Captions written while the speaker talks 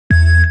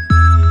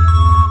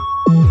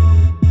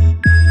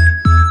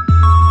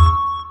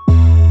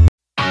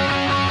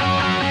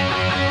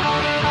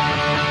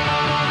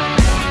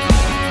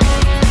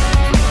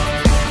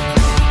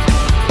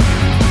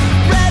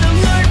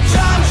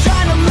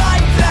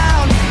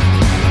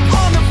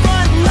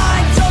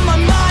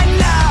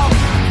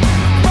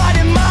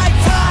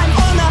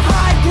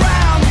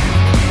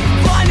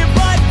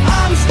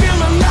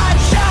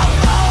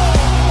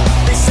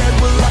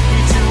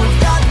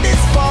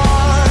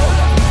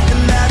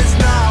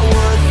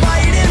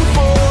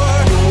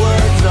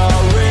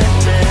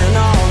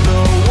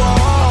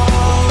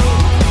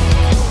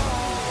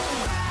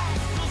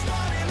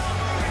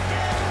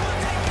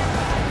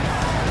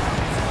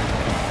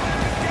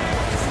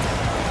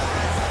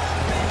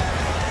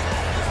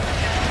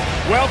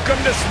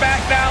Welcome to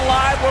Smackdown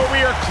Live, where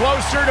we are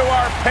closer to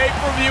our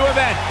pay-per-view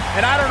event.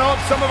 And I don't know if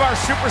some of our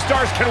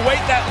superstars can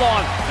wait that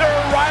long. There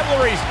are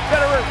rivalries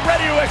that are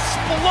ready to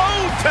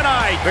explode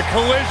tonight. The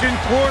collision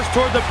course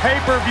toward the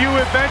pay-per-view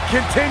event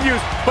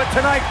continues, but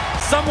tonight,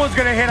 someone's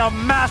gonna hit a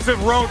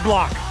massive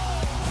roadblock.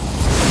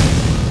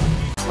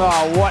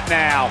 Oh, what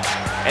now?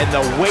 And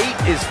the wait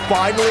is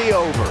finally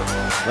over.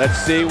 Let's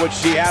see what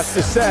she has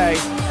to say.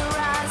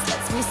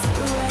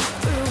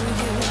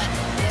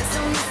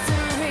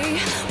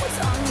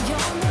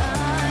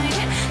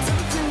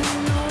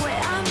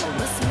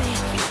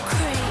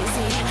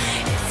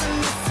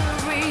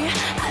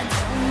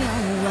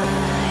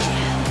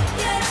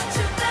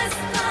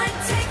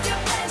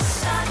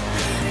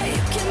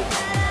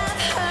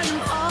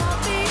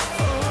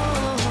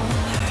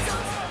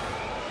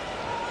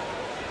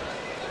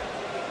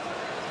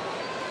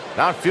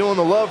 Not feeling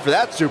the love for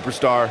that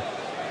superstar.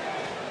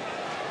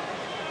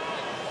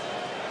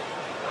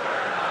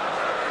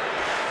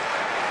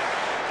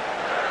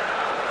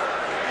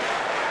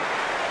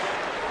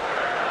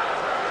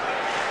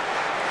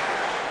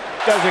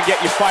 Doesn't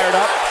get you fired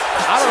up.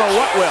 I don't know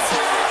what will.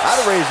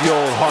 That'll raise the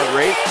old heart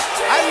rate.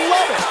 I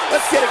love it.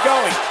 Let's get it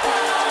going.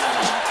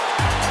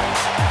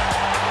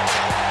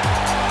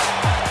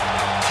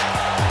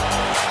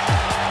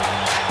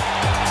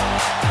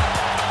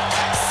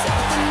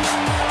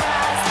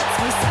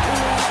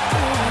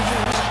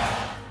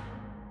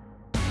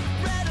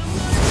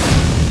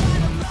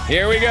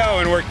 Here we go,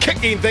 and we're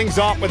kicking things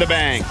off with a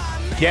bang.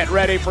 Get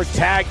ready for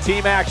tag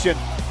team action.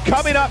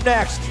 Coming up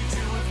next.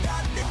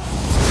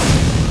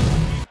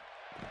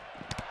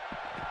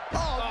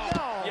 Oh,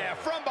 no. Yeah,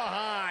 from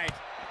behind.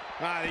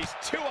 These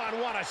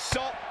two-on-one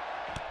assault.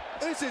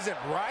 This isn't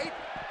right.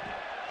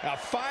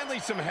 Finally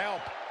some help.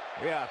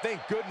 Yeah,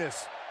 thank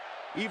goodness.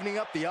 Evening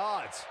up the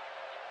odds.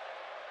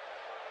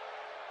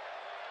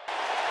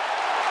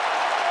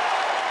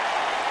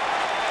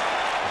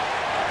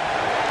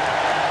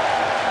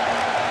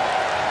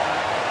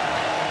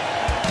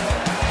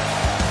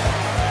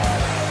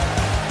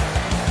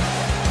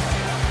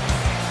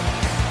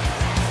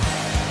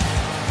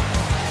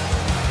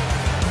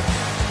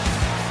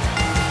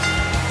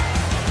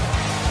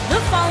 The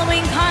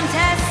following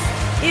contest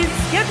is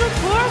scheduled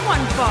for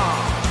one fall.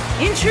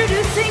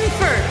 Introducing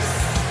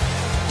first,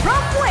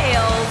 from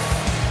Wales,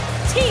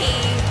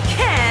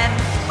 Tegan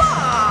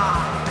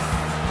Nox.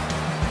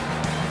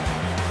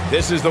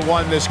 This is the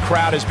one this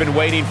crowd has been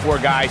waiting for,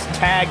 guys.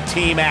 Tag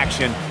team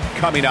action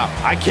coming up.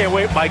 I can't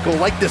wait, Michael.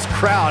 Like this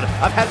crowd,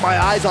 I've had my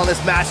eyes on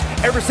this match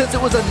ever since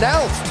it was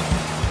announced.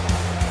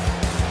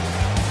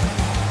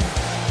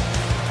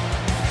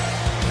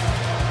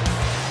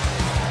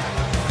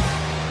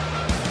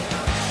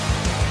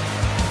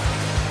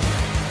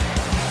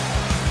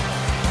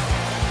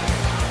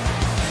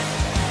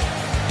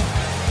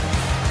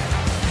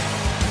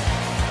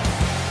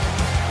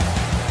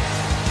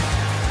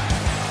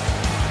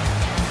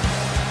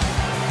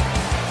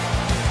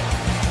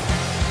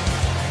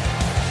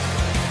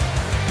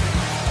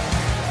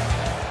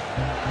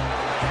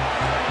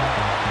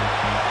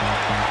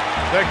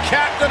 The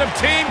captain of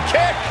Team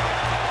Kick.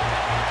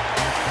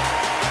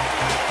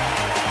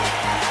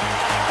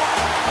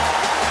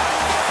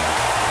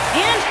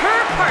 And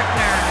her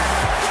partner,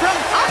 from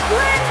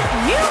Auckland,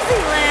 New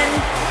Zealand,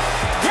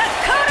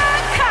 Dakota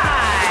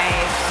Kai.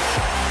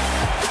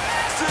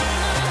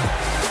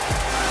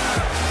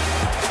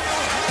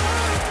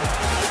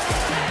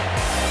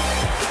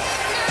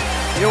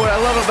 You know what I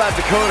love about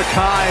Dakota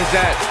Kai is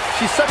that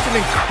she's such an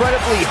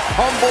incredibly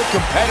humble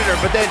competitor,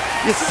 but then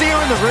you see her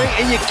in the ring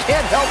and you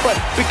can't help but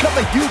become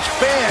a huge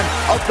fan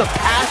of the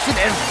passion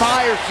and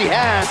fire she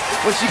has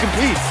when she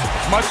competes.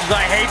 As much as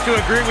I hate to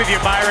agree with you,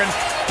 Byron,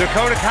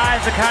 Dakota Kai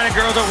is the kind of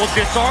girl that will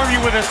disarm you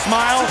with a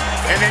smile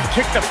and then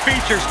kick the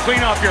features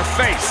clean off your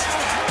face.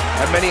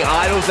 And many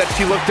idols that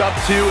she looked up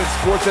to in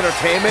sports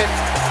entertainment,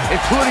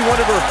 including one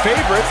of her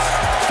favorites,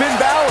 Finn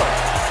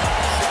Balor.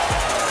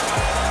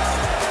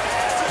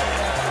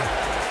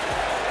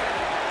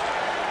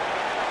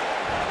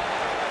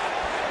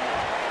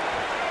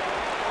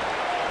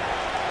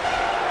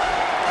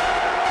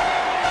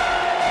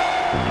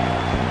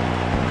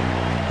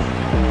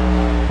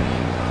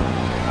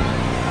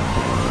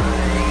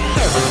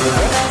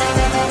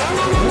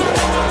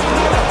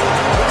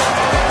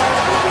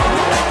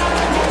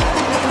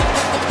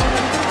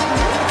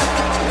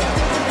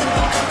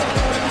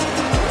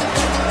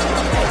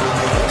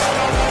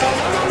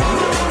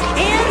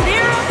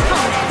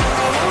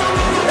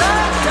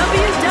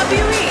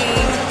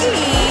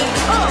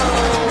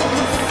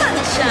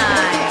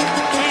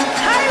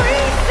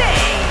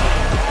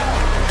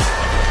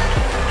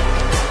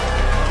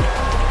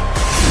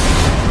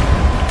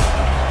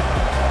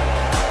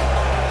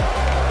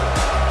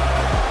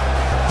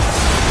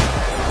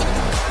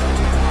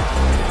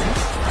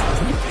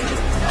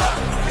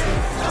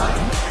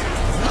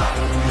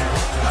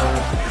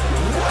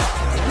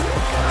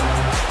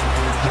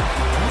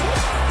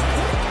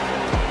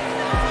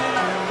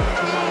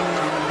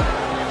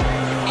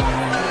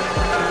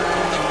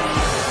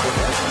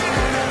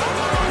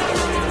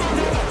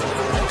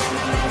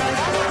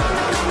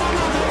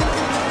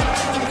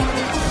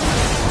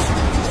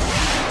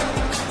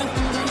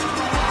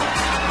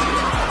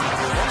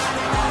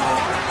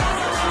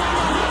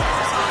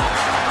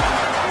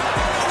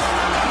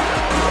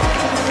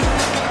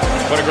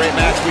 What a great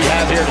match we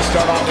have here to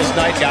start off this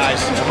night,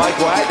 guys. And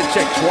Michael, I had to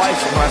check twice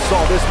when I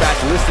saw this match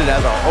listed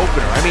as our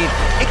opener. I mean,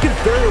 it could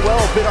very well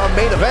have been our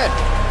main event.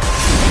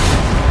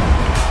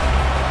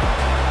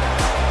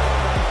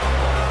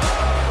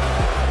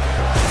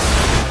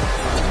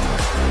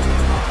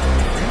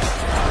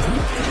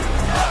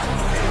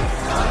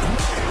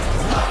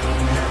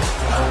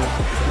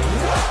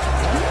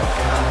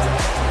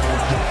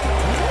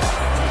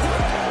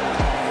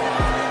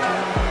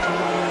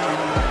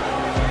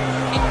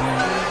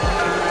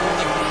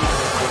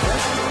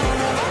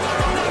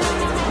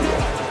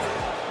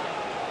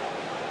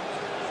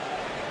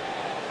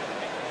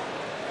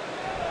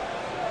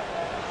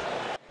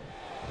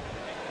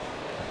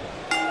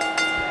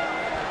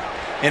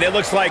 And it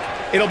looks like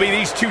it'll be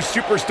these two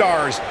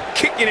superstars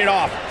kicking it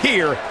off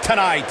here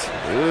tonight.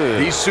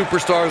 These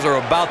superstars are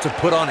about to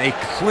put on a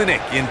clinic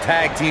in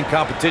tag team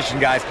competition,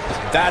 guys.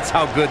 That's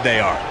how good they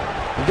are.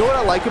 You know what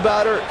I like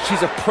about her?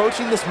 She's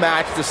approaching this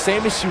match the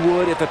same as she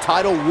would if the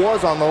title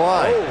was on the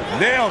line. Oh,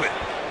 nailed it.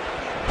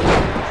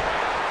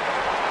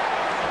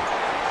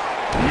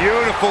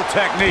 Beautiful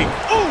technique.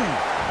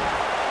 Ooh!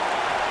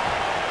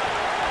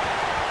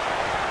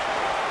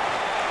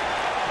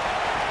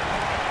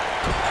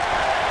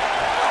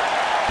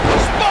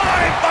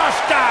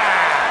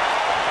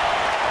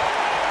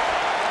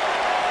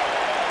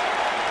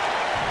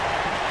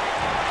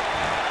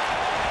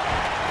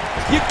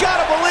 You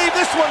gotta believe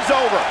this one's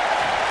over.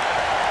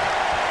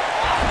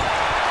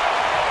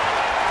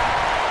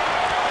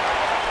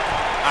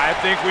 I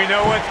think we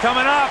know what's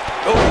coming up.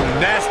 Oh,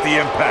 nasty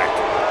impact.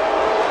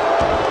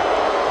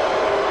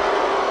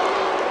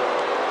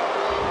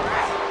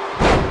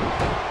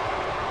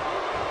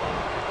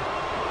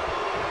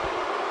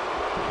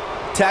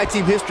 Tag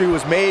team history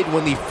was made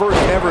when the first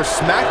ever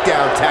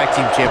Smackdown tag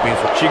team champions.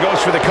 She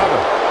goes for the cover.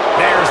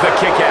 There's the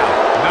kick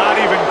out. Not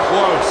even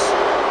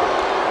close.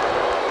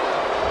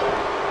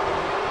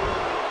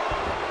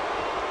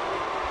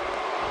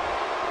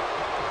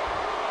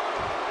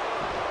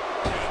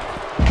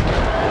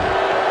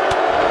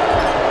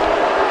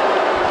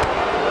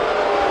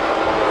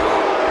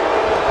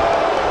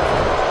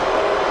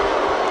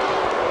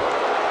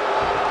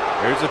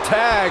 Here's a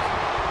tag.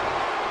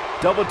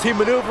 Double team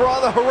maneuver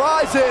on the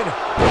horizon.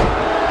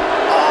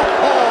 Oh,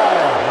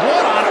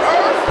 what on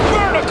earth?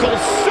 Vertical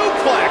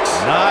suplex.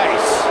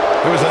 Nice.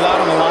 There was a lot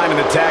on the line in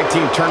the tag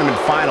team tournament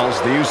finals.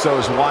 The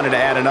Usos wanted to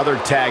add another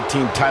tag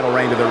team title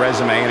reign to their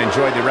resume and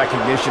enjoyed the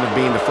recognition of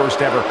being the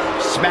first ever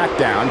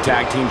Smackdown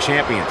tag team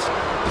champions.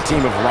 The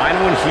team of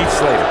Rhino and Heath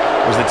Slater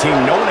was the team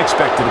no one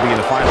expected to be in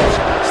the finals.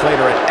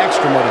 Slater had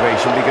extra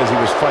motivation because he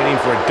was fighting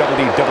for a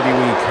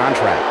WWE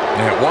contract.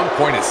 And at one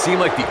point, it seemed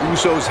like the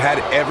Usos had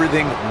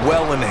everything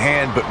well in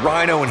hand, but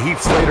Rhino and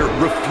Heath Slater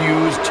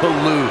refused to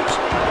lose.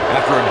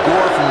 After a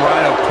gore from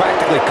Rhino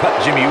practically cut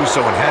Jimmy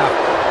Uso in half,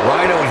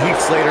 Rhino and Heath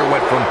Slater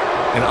went from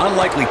an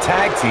unlikely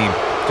tag team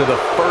to the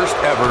first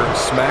ever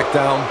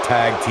SmackDown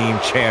Tag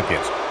Team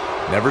Champions.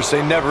 Never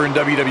say never in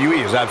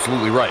WWE is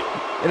absolutely right.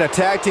 In a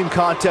tag team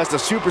contest, a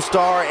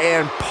superstar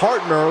and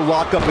partner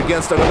lock up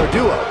against another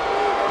duo.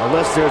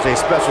 Unless there's a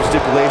special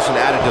stipulation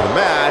added to the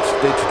match,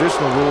 the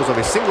traditional rules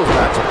of a singles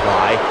match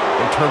apply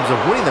in terms of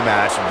winning the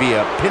match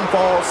via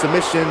pinfall,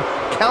 submission,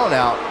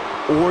 countout,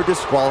 or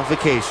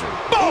disqualification.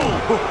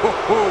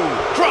 Boom!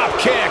 Drop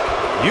kick.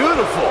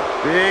 Beautiful.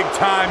 Big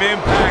time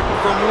impact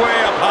from way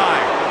up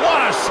high.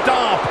 What a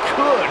stomp.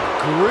 Good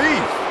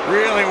grief.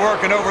 Really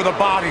working over the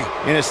body.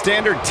 In a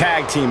standard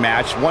tag team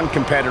match, one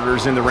competitor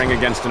is in the ring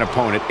against an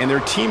opponent, and their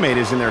teammate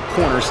is in their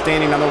corner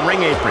standing on the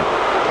ring apron.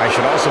 I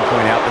should also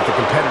point out that the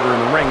competitor in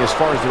the ring, as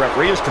far as the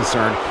referee is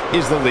concerned,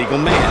 is the legal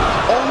man.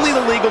 Only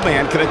the legal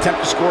man can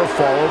attempt to score a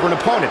fall over an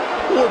opponent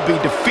or be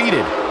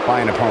defeated by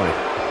an opponent.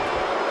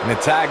 In a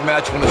tag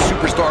match, when a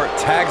superstar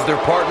tags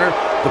their partner,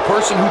 the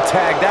person who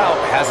tagged out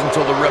has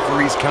until the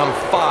referee's count of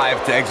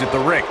 5 to exit the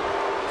ring.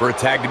 For a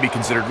tag to be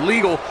considered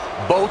legal,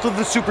 both of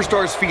the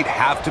superstars' feet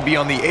have to be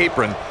on the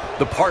apron.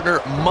 The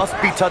partner must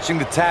be touching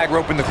the tag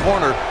rope in the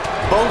corner.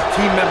 Both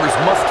team members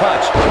must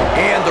touch,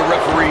 and the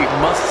referee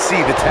must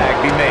see the tag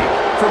be made.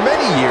 For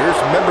many years,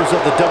 members of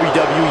the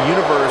WWE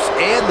Universe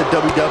and the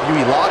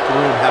WWE locker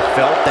room have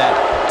felt that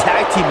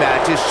tag team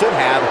matches should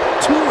have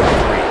 2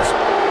 referees.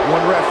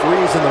 One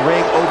referee is in the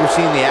ring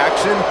overseeing the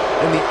action,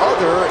 and the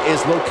other is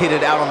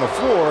located out on the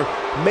floor,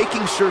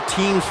 making sure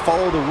teams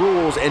follow the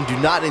rules and do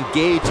not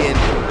engage in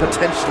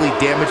potentially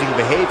damaging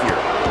behavior.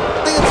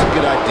 I think it's a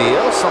good idea,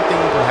 something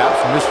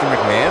perhaps Mr.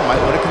 McMahon might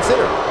want to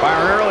consider.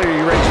 Byron, earlier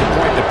you raised a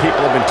point that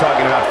people have been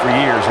talking about for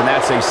years, and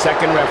that's a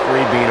second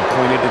referee being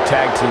appointed to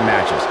tag team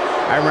matches.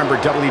 I remember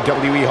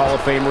WWE Hall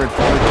of Famer and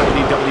former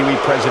WWE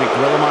President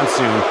Gorilla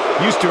Monsoon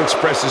used to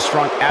express his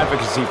strong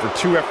advocacy for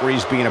 2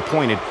 referees being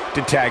appointed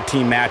to tag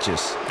team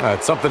matches.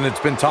 It's something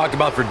that's been talked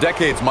about for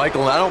decades,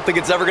 Michael, and I don't think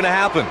it's ever going to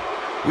happen.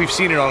 We've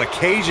seen it on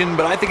occasion,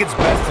 but I think it's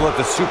best to let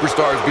the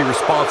superstars be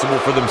responsible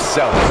for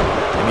themselves.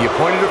 And the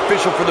appointed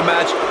official for the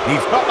match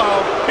needs...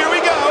 Uh-oh, here we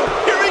go,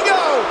 here we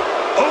go!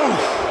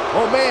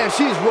 Oh man,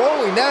 she's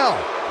rolling now.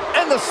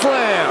 And the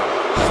slam.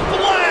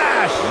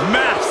 Splash!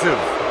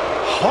 Massive.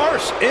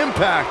 Harsh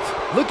impact.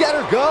 Look at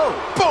her go.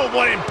 Boom,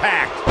 what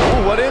impact.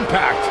 Ooh, what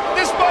impact.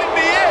 This might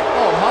be it.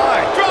 Oh,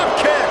 my. Drop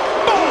kick.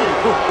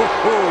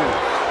 Boom.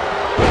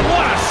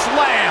 What a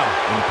slam.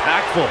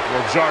 Impactful.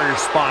 Will jar your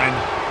spine.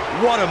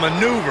 What a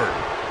maneuver.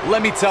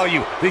 Let me tell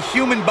you, the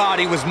human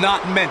body was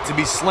not meant to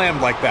be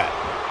slammed like that.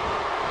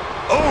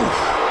 Oof.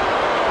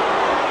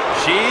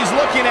 She's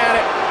looking at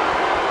it.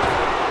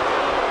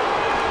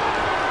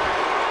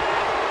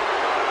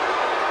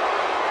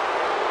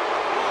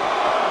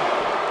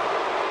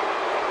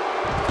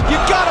 You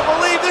gotta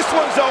believe this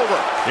one's over.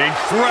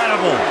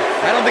 Incredible.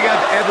 I don't think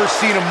I've ever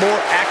seen a more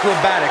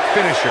acrobatic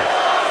finisher.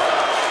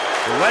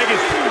 The leg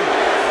is...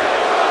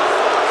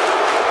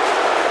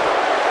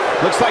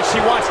 Looks like she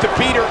wants to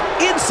beat her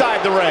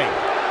inside the ring.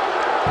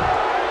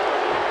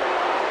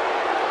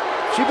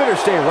 She better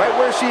stay right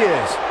where she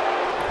is.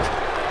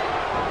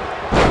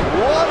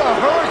 What a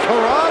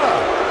hurricanrana.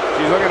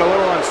 She's looking a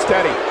little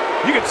unsteady.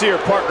 You can see her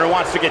partner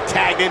wants to get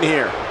tagged in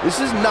here.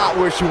 This is not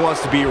where she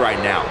wants to be right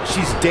now.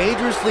 She's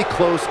dangerously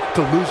close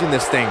to losing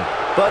this thing.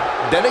 But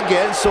then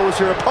again, so is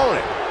her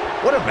opponent.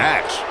 What a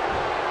match.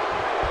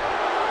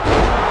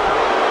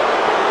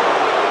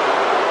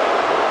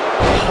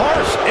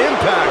 Harsh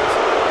impact.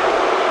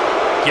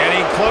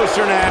 Getting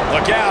closer now.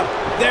 Look out.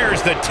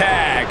 There's the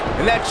tag.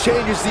 And that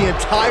changes the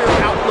entire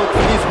outlook for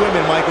these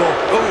women, Michael.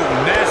 Ooh,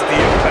 nasty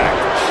impact.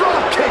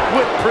 Drop kick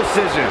with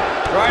precision.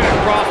 right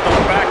across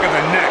the back of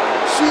the neck.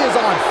 She is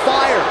on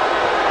fire.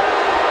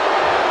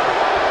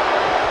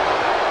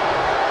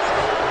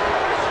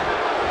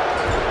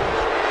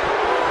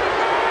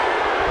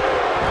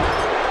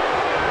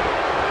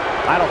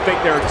 I don't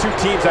think there are two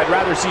teams I'd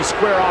rather see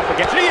square off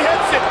again. She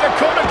hits it.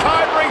 Dakota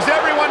Kai brings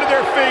everyone to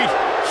their feet.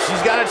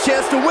 She's got a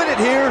chance to win it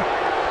here.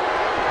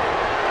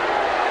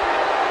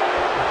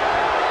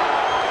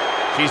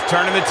 She's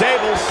turning the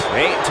tables.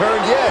 Ain't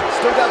turned yet.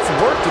 Still got some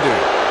work to do.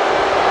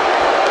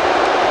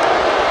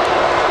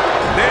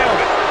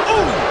 Nailed it.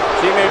 Ooh!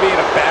 She may be in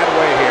a bad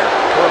way here.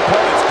 Her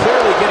opponent's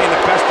clearly getting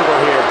the best of her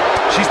here.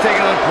 She's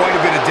taking on quite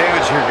a bit of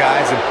damage here,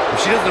 guys, and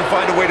if she doesn't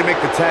find a way to make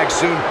the tag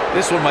soon,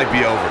 this one might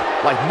be over.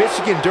 Like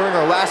Michigan during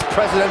our last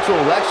presidential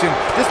election,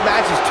 this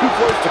match is too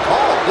close to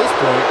call at this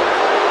point.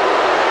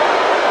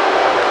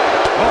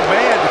 Oh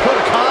man,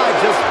 Dakota Kai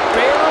just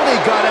barely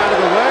got out of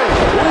the way.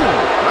 Ooh,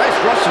 nice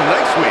Russian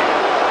leg sweep.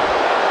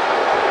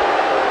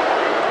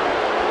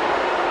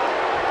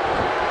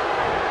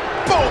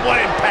 Boom, what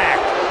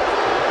impact.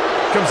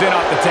 Comes in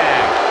off the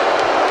tag.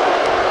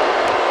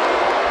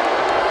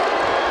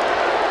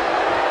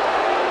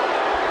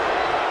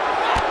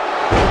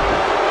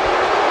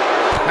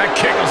 That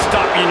kick will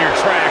stop you in your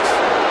tracks.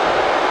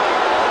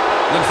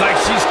 Looks like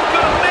she's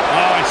filling it.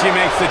 Oh, and she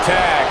makes the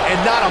tag. And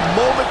not a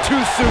moment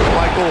too soon,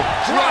 Michael.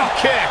 Drop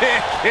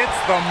kick. Hits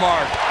the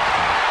mark.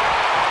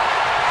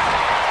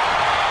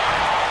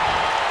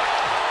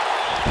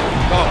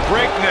 Oh,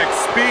 breakneck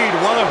speed.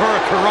 What a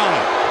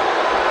hurricanrana.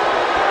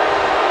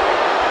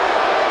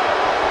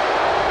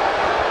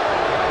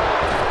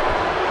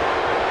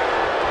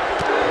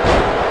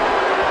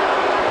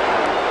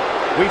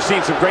 We've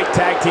seen some great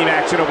tag team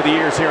action over the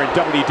years here in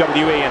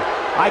WWE, and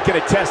I can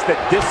attest that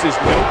this is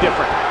no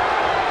different.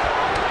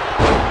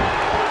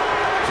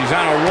 She's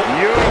on a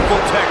beautiful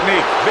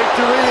technique.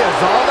 Victory is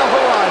on the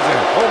horizon.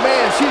 Oh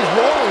man, she's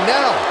rolling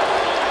now.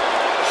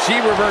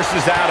 She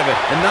reverses out of it.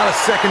 And not a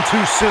second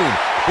too soon.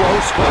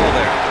 Close call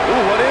there.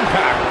 Ooh, what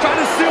impact.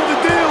 Trying to seal the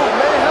deal. It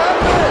may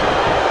happen.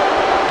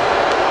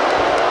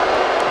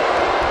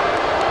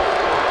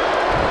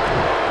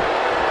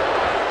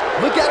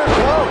 Look at her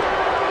go.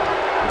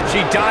 She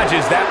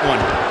dodges that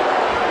one.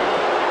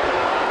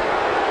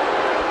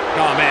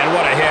 Oh, man,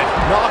 what a hit.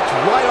 Knocked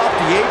right off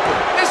the apron.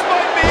 This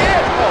might be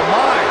it. Oh,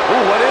 my.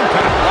 Ooh, what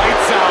impact.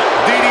 Lights out.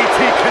 DDT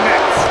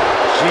connects.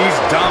 She's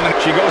dominant.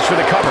 She goes for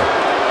the cover.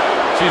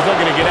 She's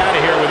looking to get out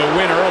of here with a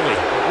win early.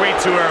 Way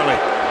too early.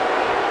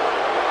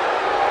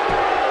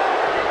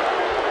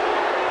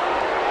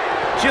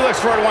 She looks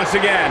for it once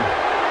again.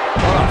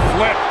 What a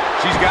flip.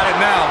 She's got it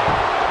now.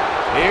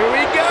 Here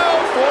we go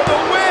for the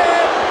win.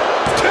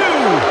 2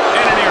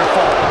 and a near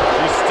fall.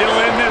 She's still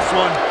in this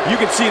one. You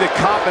can see the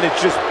confidence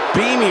just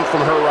beaming from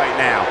her right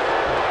now.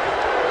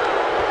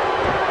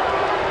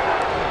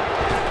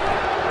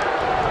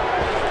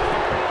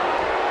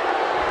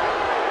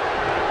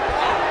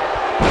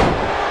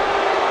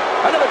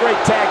 Another great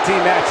tag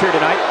team match here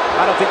tonight.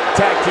 I don't think the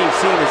tag team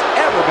scene has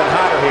ever been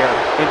hotter here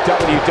in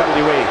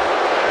WWE.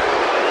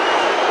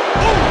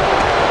 Ooh,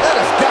 that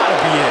has got to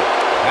be it.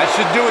 That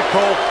should do it,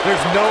 Cole.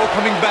 There's no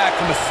coming back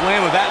from a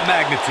slam of that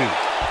magnitude.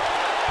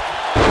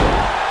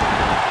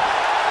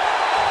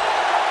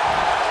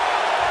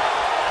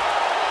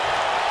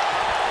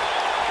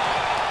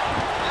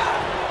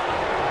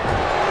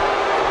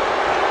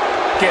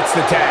 Gets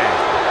the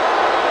tag.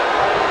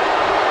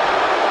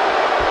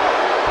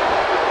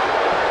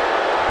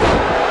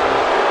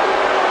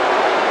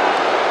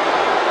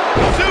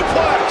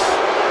 Suplex.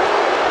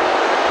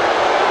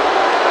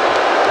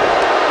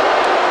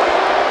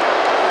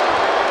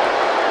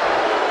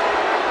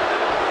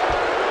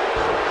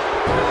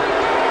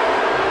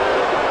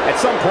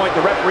 some point,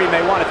 the referee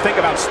may want to think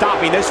about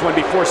stopping this one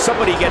before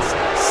somebody gets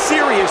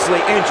seriously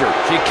injured.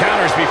 She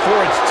counters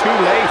before it's too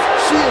late.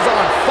 She is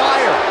on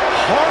fire.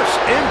 Harsh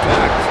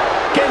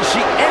impact. Can she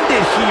end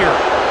it here?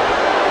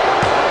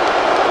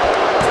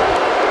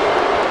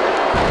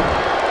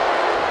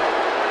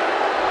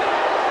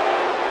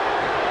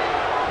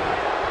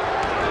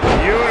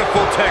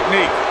 Beautiful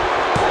technique.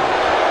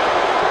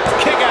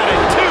 Kick out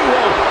at 2.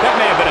 Oh, that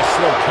may have been a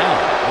slow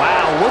count.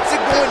 Wow, what's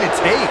it going to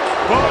take?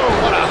 Boom,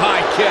 what a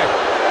high kick.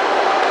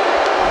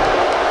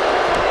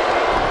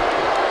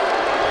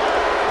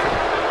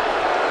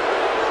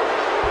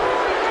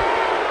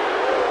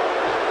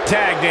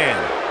 Tagged in.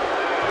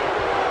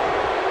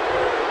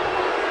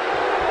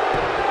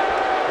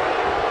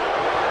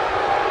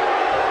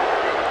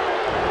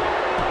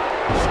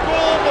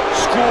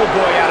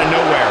 Schoolboy out of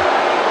nowhere.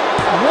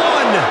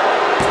 1,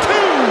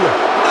 2.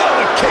 Oh,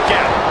 the kick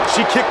out.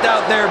 She kicked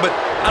out there, but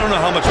I don't know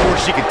how much more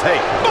she can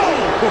take. Boom.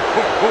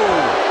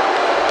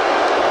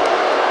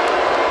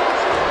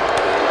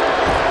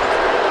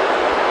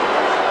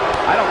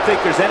 I don't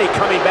think there's any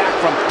coming back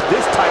from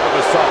this type of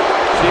assault.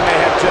 She may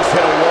have just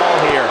hit a wall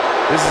here.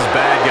 This is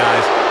bad,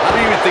 guys. I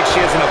don't even think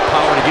she has enough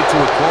power to get to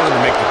her corner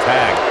to make the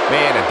tag.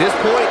 Man, at this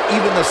point,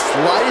 even the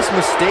slightest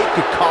mistake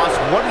could cost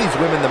one of these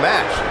women the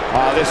match.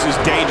 Oh, this is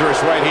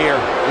dangerous right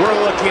here. We're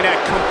looking at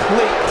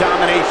complete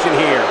domination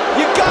here.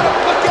 You gotta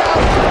look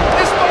out!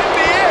 This might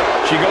be it!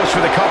 She goes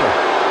for the cover.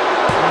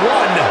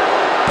 1,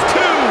 2.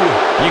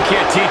 You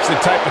can't teach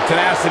the type of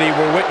tenacity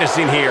we're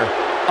witnessing here.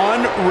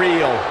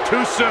 Unreal.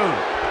 Too soon.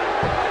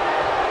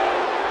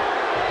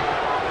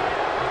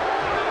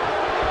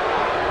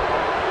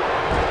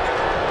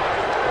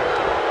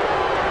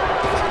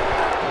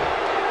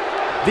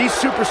 These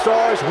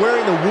superstars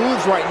wearing the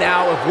wounds right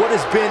now of what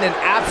has been an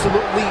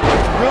absolutely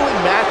thrilling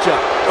matchup.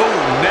 Oh,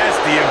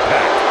 nasty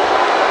impact.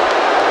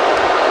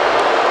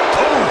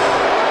 Oh.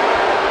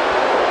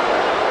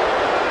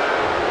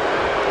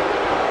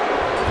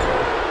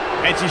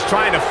 And she's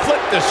trying to flip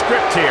the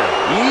script here.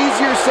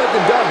 Easier said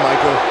than done,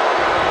 Michael.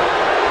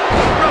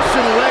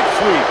 Russian leg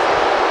sweep.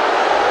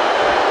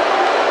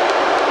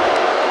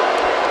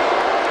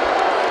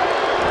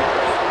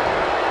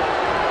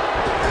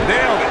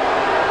 Nailed it.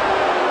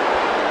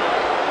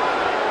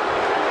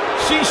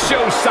 She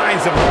shows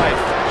signs of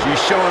life.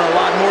 She's showing a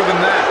lot more than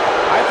that.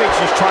 I think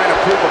she's trying to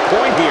prove a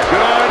point here.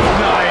 Good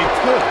night.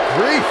 Good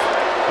grief.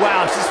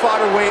 Wow, she's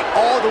fought her way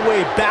all the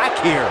way back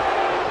here.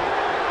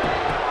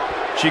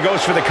 She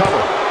goes for the cover.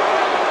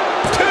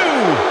 2.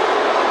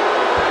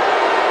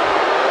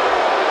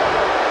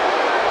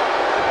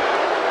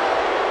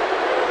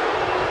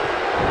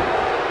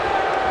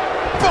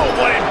 Boom,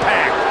 what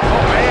impact.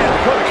 Oh, man,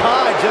 Dakota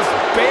Kai just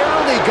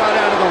barely got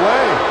out of the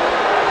way.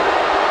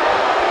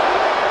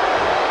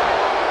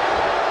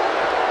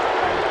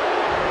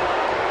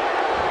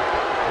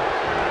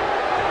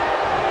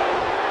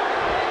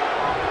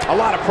 A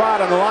lot of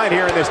pride on the line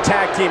here in this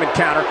tag team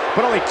encounter,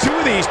 but only 2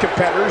 of these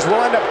competitors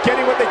will end up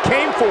getting what they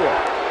came for,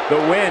 the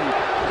win.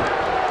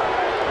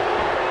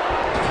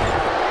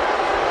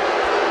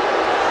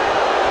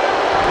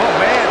 Oh,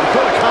 man,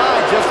 Dakota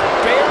Kai just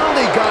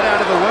barely got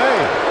out of the way.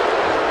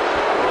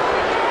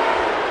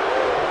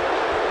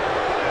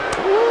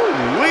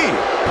 Ooh-wee.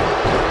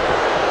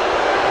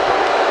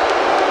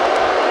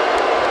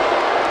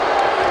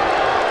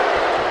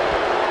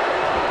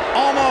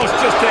 Almost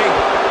just a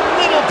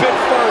little bit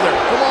further.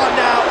 Come on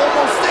now,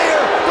 almost there.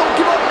 Don't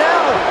give up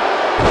now.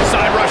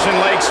 Side Russian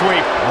leg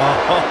sweep.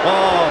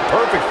 Oh,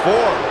 perfect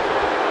form.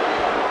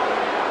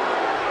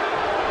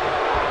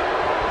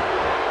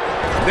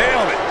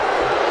 Nailed it.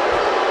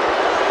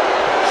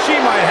 She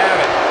might have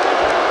it.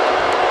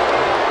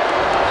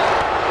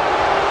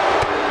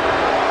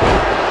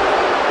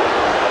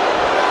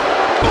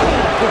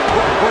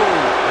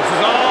 This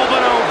is all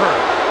but over.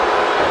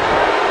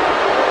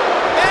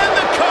 And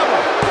the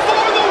cover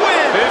for the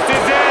win. This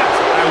is it.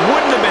 I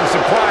wouldn't have been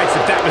surprised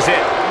if that was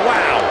it.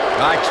 Wow.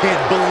 I can't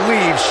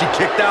believe she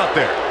kicked out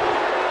there.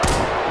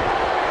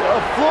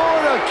 The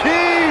Florida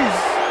Keys.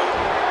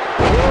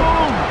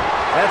 Boom.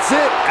 That's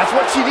it. That's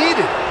what she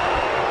needed.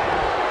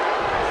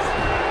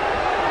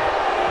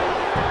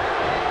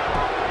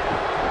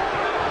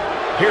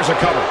 Here's a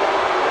cover.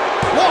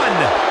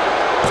 1.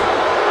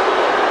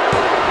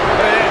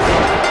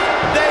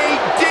 They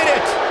did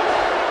it.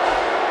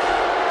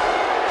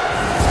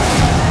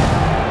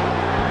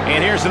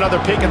 And here's another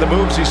peek at the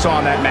moves you saw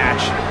in that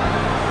match.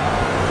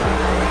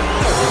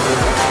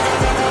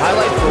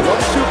 Highlight for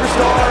one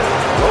superstar,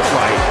 low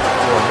light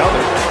for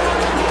another.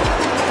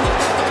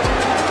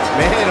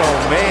 Man, oh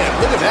man,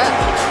 look at that.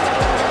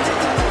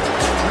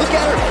 Look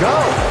at her go.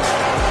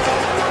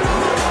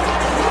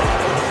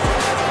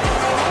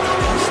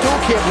 Still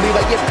can't believe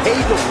I get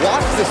paid to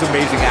watch this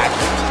amazing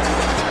action.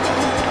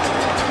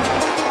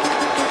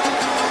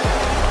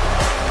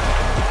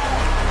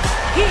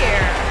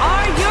 Here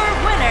are your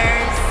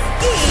winners,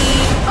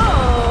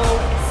 E.O.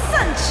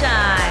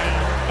 Sunshine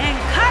and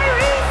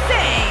Kairi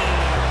Sane.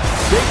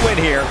 Big win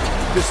here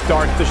to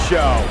start the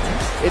show.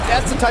 If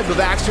that's the type of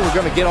action we're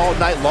going to get all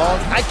night long,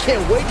 I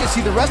can't wait to see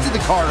the rest of the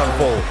card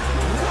unfold.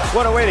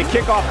 What a way to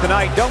kick off the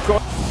night. Don't go...